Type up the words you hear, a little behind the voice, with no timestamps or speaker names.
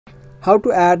How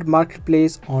to add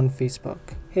marketplace on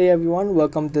Facebook. Hey everyone,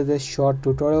 welcome to this short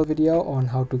tutorial video on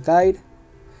how to guide.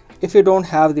 If you don't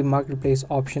have the marketplace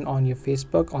option on your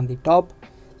Facebook on the top,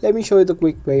 let me show you the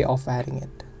quick way of adding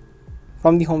it.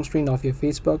 From the home screen of your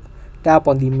Facebook, tap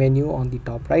on the menu on the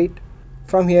top right.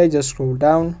 From here, just scroll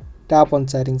down, tap on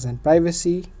settings and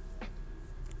privacy,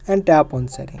 and tap on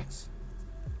settings.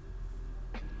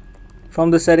 From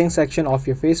the settings section of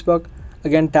your Facebook,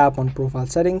 again tap on profile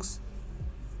settings.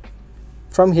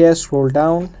 From here, scroll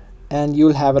down and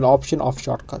you'll have an option of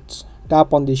shortcuts.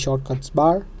 Tap on the shortcuts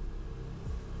bar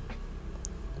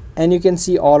and you can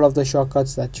see all of the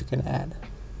shortcuts that you can add.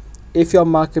 If your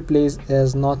marketplace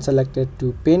is not selected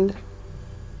to pinned,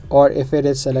 or if it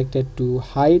is selected to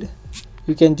hide,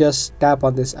 you can just tap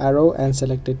on this arrow and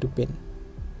select it to pin.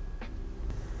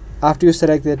 After you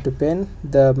select it to pin,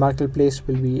 the marketplace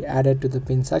will be added to the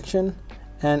pin section,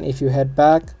 and if you head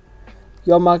back,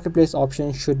 your marketplace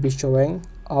option should be showing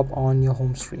up on your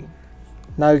home screen.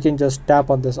 Now you can just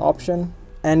tap on this option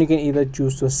and you can either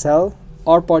choose to sell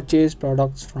or purchase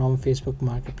products from Facebook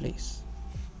Marketplace.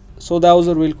 So that was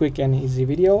a real quick and easy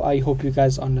video. I hope you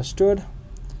guys understood.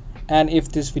 And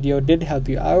if this video did help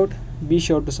you out, be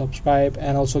sure to subscribe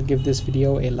and also give this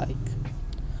video a like.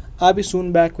 I'll be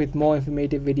soon back with more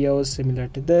informative videos similar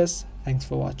to this. Thanks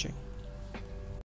for watching.